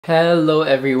Hello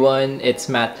everyone, it's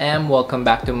Matt M. Welcome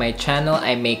back to my channel.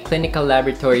 I make clinical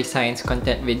laboratory science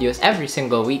content videos every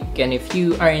single week, and if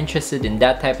you are interested in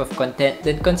that type of content,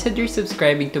 then consider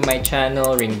subscribing to my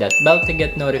channel, ring that bell to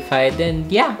get notified,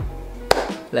 and yeah,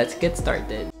 let's get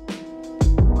started.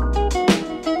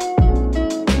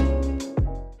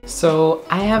 So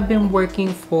I have been working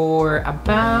for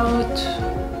about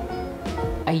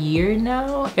a year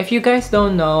now. If you guys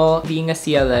don't know, being a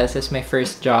CLS is my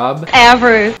first job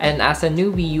ever. And as a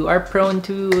newbie, you are prone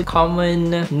to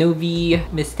common newbie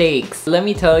mistakes. Let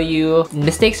me tell you,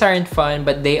 mistakes aren't fun,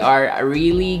 but they are a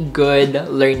really good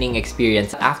learning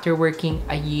experience. After working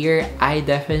a year, I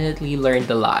definitely learned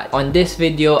a lot. On this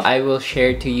video, I will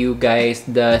share to you guys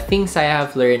the things I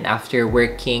have learned after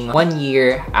working 1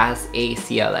 year as a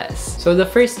CLS. So the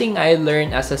first thing I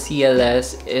learned as a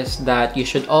CLS is that you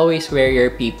should always wear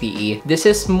your PPE. This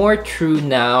is more true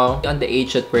now on the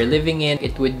age that we're living in.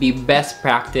 It would be best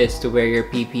practice to wear your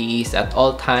PPEs at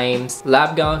all times.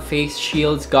 Lab gown, face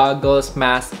shields, goggles,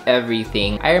 masks,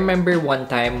 everything. I remember one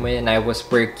time when I was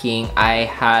working, I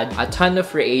had a ton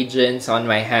of reagents on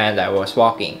my hand. I was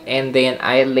walking and then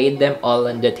I laid them all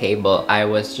on the table. I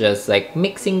was just like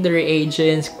mixing the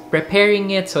reagents,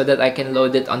 preparing it so that I can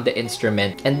load it on the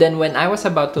instrument. And then when I was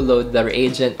about to load the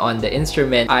reagent on the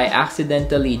instrument, I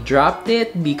accidentally dropped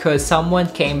it because someone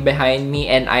came behind me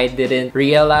and I didn't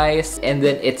realize, and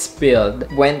then it spilled.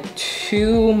 Went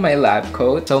to my lab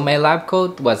coat. So my lab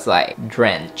coat was like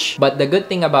drenched. But the good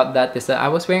thing about that is that I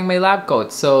was wearing my lab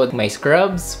coat. So my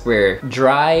scrubs were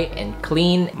dry and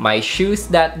clean. My shoes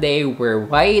that day were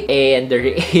white and the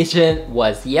reagent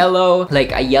was yellow.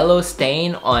 Like a yellow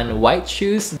stain on white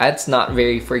shoes. That's not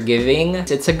very forgiving.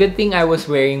 It's a good thing I was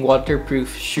wearing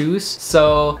waterproof shoes.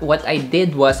 So what I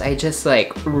did was I just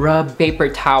like rubbed paper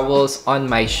towels on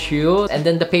my shoe, and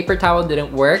then the paper towel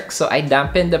didn't work, so I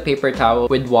dampened the paper towel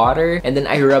with water and then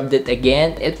I rubbed it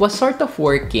again. It was sort of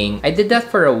working. I did that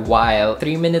for a while.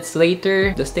 3 minutes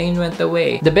later, the stain went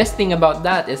away. The best thing about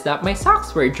that is that my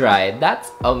socks were dry.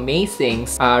 That's amazing.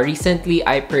 Recently,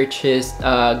 I purchased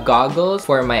goggles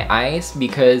for my eyes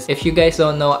because if you guys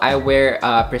don't know, I wear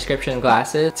prescription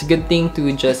glasses. It's a good thing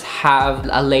to just have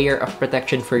a layer of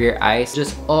protection for your eyes.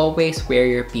 Just always wear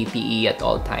your PPE at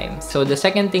all times. So the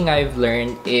second thing I've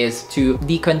learned is to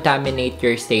decontaminate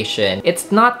your station.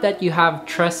 It's not that you have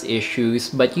trust issues,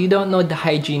 but you don't know the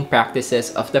hygiene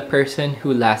practices of the person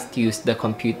who last used the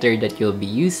computer that you'll be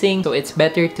using. So it's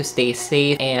better to stay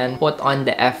safe and put on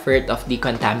the effort of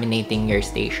decontaminating your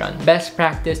station. Best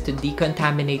practice to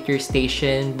decontaminate your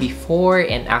station before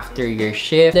and after your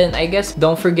shift. Then I guess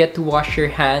don't forget to wash your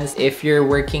hands if you're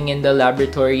working in the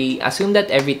laboratory. Assume that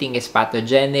everything is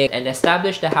pathogenic and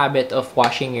establish the habit of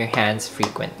washing your hands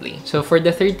frequently. So for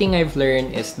the third thing I've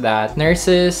learned is that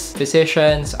nurses,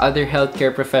 physicians, other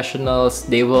healthcare professionals,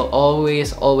 they will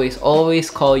always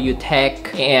call you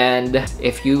tech, and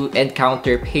if you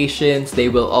encounter patients, they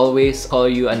will always call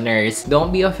you a nurse.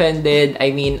 Don't be offended.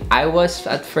 I mean, I was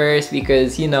at first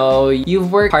because, you know,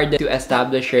 you've worked hard to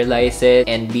establish your license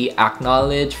and be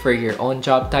acknowledged for your own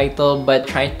job title, but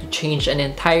trying to change an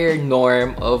entire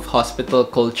norm of hospital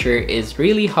culture is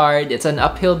really hard. It's an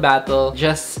uphill battle.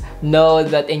 Just know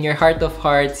that in your heart of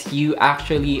hearts, you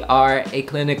actually are a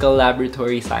clinical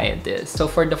laboratory scientist. So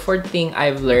for the fourth thing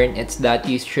I've learned, it's that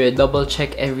you should double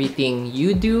check everything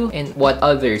you do and what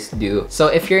others do. So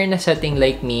if you're in a setting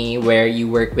like me where you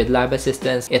work with lab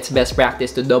assistants, it's best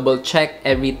practice to double check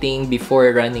everything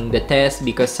before running the test,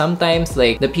 because sometimes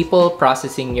like the people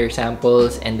processing your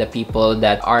samples and the people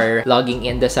that are logging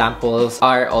in the samples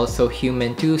are also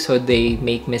human too, so they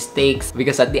make mistakes,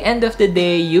 because at the end of the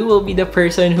day, you will be the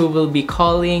person who will be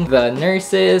calling the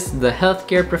nurses, the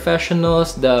healthcare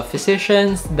professionals, the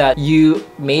physicians that you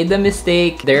made a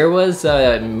mistake. There was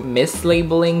a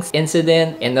mislabeling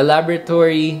incident in the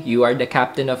laboratory. You are the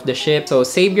captain of the ship, so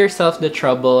save yourself the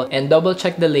trouble and double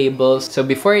check the labels, so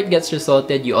before it gets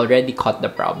resulted, you already caught the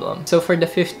problem. So for the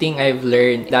fifth thing I've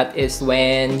learned, that is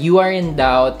when you are in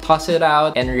doubt, toss it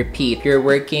out and repeat. If you're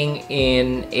working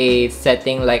in a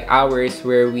setting like ours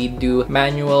where we do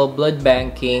manual blood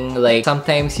banking, like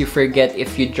sometimes you forget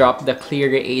if you drop the clear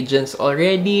reagents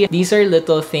already. These are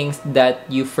little things that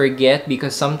you forget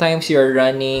because sometimes you're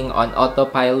running on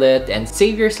autopilot, and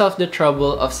save yourself the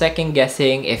trouble of second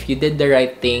guessing if you did the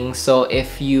right thing. So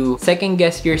if you second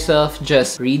guess yourself,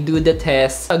 just redo the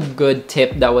test. A good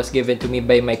tip that was given to me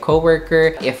by my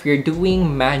coworker: if you're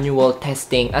doing manual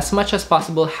testing, as much as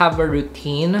possible, have a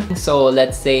routine. So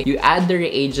let's say you add the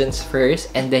reagents first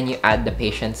and then you add the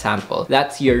patient sample.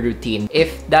 That's your routine.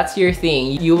 If that's your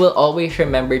thing, you will always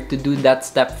remember to do that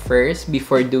step first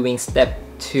before doing step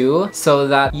too, so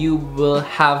that you will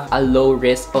have a low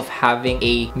risk of having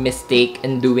a mistake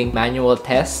in doing manual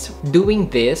tests. Doing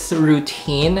this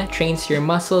routine trains your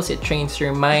muscles, it trains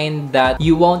your mind that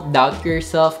you won't doubt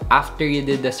yourself after you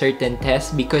did a certain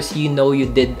test because you know you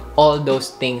did all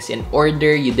those things in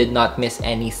order, you did not miss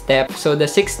any step. So the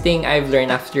sixth thing I've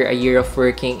learned after a year of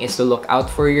working is to look out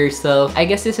for yourself. I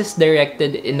guess this is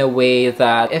directed in a way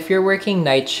that if you're working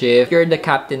night shift, you're the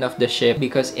captain of the ship,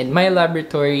 because in my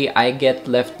laboratory, I get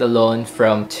left alone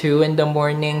from 2 in the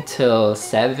morning till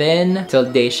 7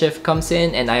 till day shift comes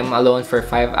in, and I'm alone for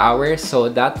 5 hours. So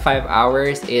that 5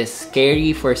 hours is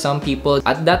scary for some people.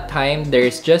 At that time,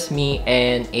 there's just me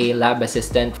and a lab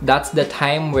assistant. That's the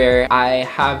time where I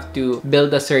have to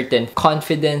build a certain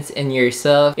confidence in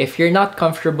yourself. If you're not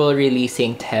comfortable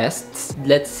releasing tests,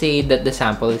 let's say that the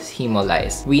sample is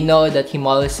hemolyzed. We know that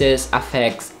hemolysis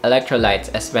affects electrolytes,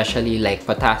 especially like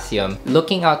potassium.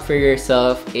 Looking out for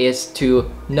yourself is to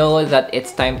know that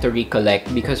it's time to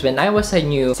recollect, because when I was a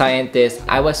new scientist,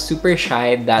 I was super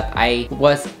shy that I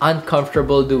was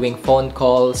uncomfortable doing phone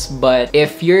calls. But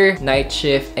if you're night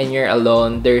shift and you're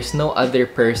alone, there's no other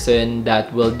person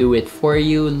that will do it for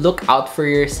you. Look out for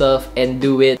yourself and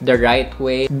do it the right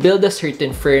way. Build a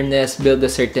certain firmness, build a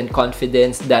certain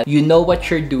confidence that you know what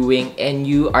you're doing and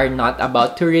you are not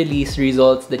about to release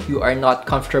results that you are not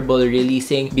comfortable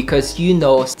releasing, because you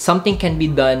know something can be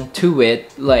done to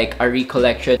it, like a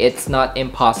recollection. It's not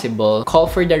impossible. Call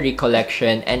for the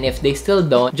recollection, and if they still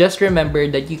don't, just remember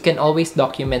that you can always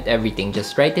document everything.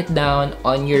 Just write it down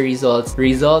on your results.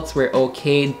 Results were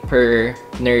okayed per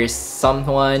nurse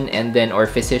someone, and then or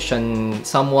physician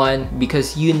someone,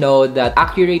 because you know that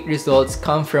accurate results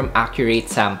come from accurate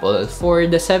samples. For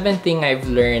the seventh thing I've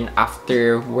learned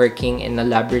after working in a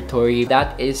laboratory,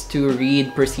 that is to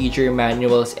read procedure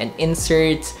manuals and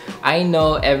inserts. I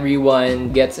know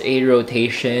everyone gets a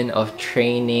rotation of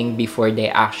training before they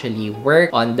actually work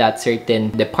on that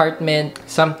certain department.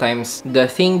 Sometimes the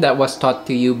thing that was taught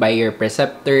to you by your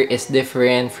preceptor is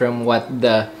different from what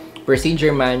the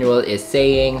procedure manual is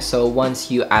saying. So once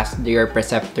you ask your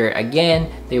preceptor again,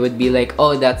 they would be like,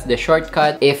 oh, that's the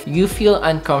shortcut. If you feel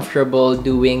uncomfortable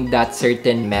doing that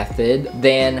certain method,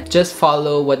 then just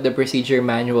follow what the procedure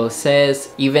manual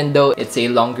says. Even though it's a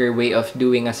longer way of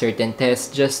doing a certain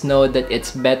test, just know that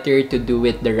it's better to do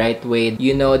it the right way.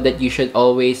 You know that you should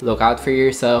always look out for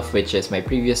yourself, which is my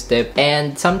previous tip.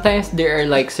 And sometimes there are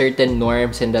like certain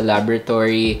norms in the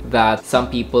laboratory that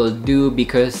some people do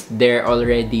because they're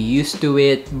already used to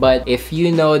it. But if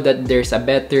you know that there's a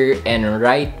better and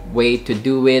right way to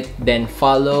do it, then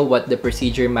follow what the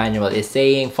procedure manual is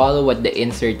saying, follow what the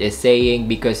insert is saying,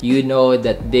 because you know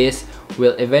that this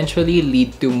will eventually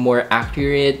lead to more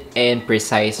accurate and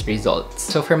precise results.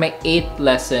 So for my 8th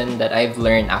lesson that I've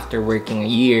learned after working a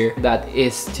year, that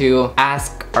is to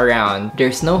ask around.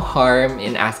 There's no harm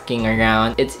in asking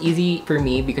around. It's easy for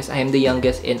me because I am the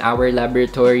youngest in our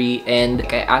laboratory, and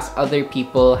I ask other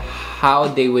people how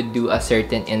they would do a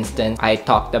certain instance. I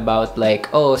talked about like,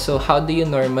 oh, so how do you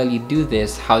normally do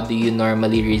this? How do you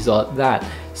normally resolve that?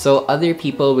 So other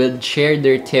people will share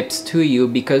their tips to you,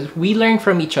 because we learn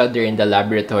from each other in the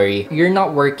laboratory. You're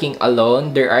not working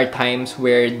alone. There are times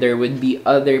where there would be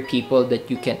other people that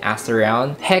you can ask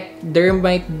around. Heck, there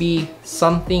might be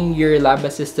something your lab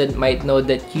assistant might know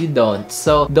that you don't.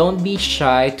 So don't be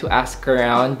shy to ask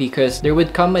around, because there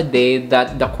would come a day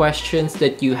that the questions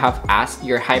that you have asked,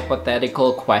 your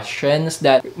hypothetical questions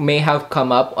that may have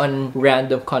come up on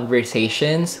random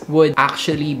conversations, would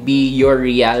actually be your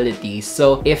reality.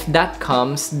 So if that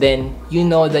comes, then you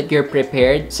know that you're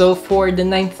prepared. So for the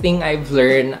 9th thing I've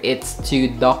learned, it's to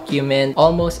document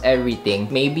almost everything.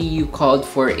 Maybe you called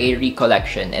for a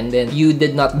recollection and then you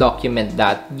did not document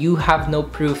that. You have no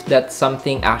proof that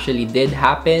something actually did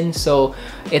happen. So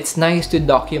it's nice to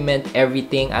document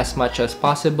everything as much as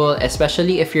possible,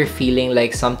 especially if you're feeling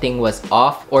like something was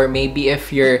off, or maybe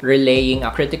if you're relaying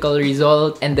a critical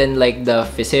result and then like the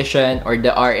physician or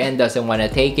the RN doesn't want to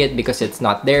take it because it's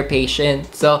not their patient.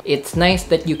 So it's nice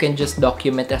that you can just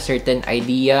document a certain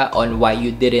idea on why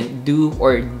you didn't do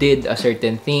or did a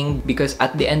certain thing, because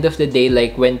at the end of the day,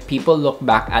 like when people look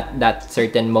back at that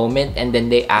certain moment and then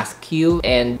they ask you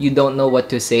and you don't know what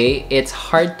to say, it's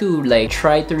hard to like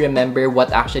try to remember what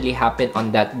what actually happened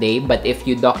on that day, but if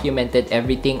you documented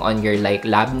everything on your like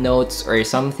lab notes or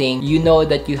something, you know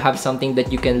that you have something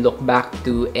that you can look back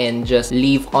to and just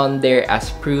leave on there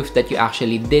as proof that you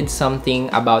actually did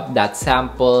something about that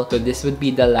sample. So this would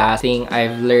be the last thing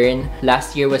I've learned.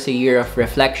 Last year was a year of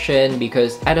reflection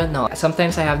because I don't know,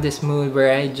 sometimes I have this mood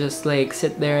where I just like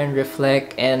sit there and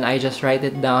reflect and I just write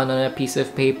it down on a piece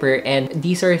of paper, and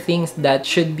these are things that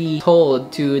should be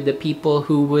told to the people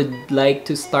who would like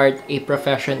to start a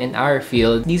profession in our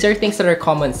field. These are things that are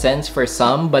common sense for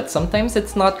some, but sometimes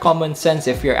it's not common sense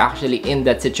if you're actually in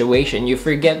that situation. You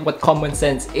forget what common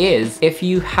sense is. If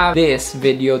you have this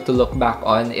video to look back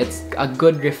on, it's a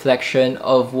good reflection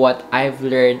of what I've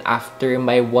learned after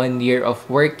my 1 year of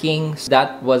working.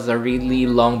 That was a really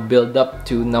long build up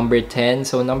to number 10.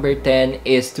 So number 10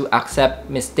 is to accept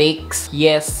mistakes.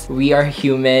 Yes, we are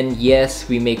human. Yes,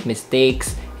 we make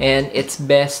mistakes. And it's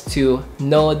best to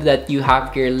know that you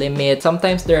have your limit.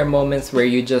 Sometimes there are moments where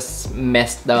you just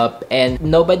messed up, and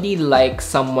nobody likes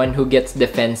someone who gets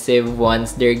defensive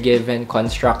once they're given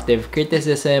constructive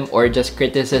criticism or just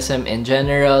criticism in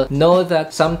general. Know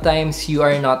that sometimes you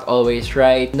are not always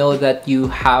right. Know that you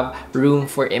have room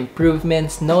for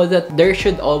improvements. Know that there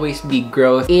should always be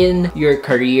growth in your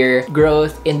career,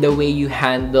 growth in the way you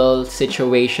handle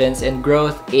situations, and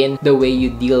growth in the way you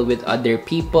deal with other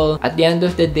people. At the end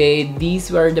of the day,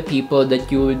 these are the people that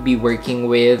you would be working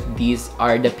with. These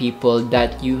are the people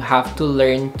that you have to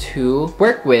learn to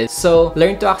work with. So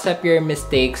learn to accept your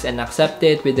mistakes and accept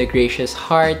it with a gracious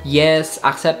heart. Yes,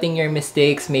 accepting your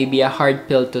mistakes may be a hard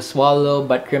pill to swallow,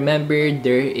 but remember,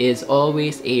 there is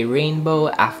always a rainbow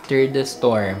after the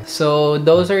storm. So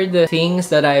those are the things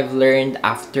that I've learned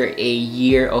after a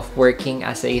year of working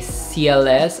as a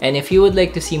CLS. And if you would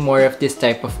like to see more of this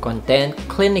type of content,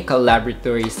 clinical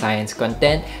laboratory science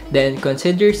content, then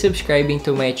consider subscribing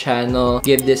to my channel.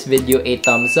 Give this video a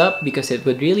thumbs up because it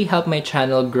would really help my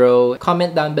channel grow.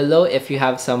 Comment down below if you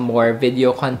have some more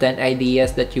video content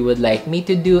ideas that you would like me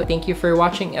to do. Thank you for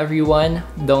watching, everyone.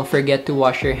 Don't forget to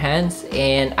wash your hands,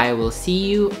 and I will see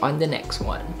you on the next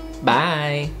one.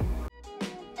 Bye!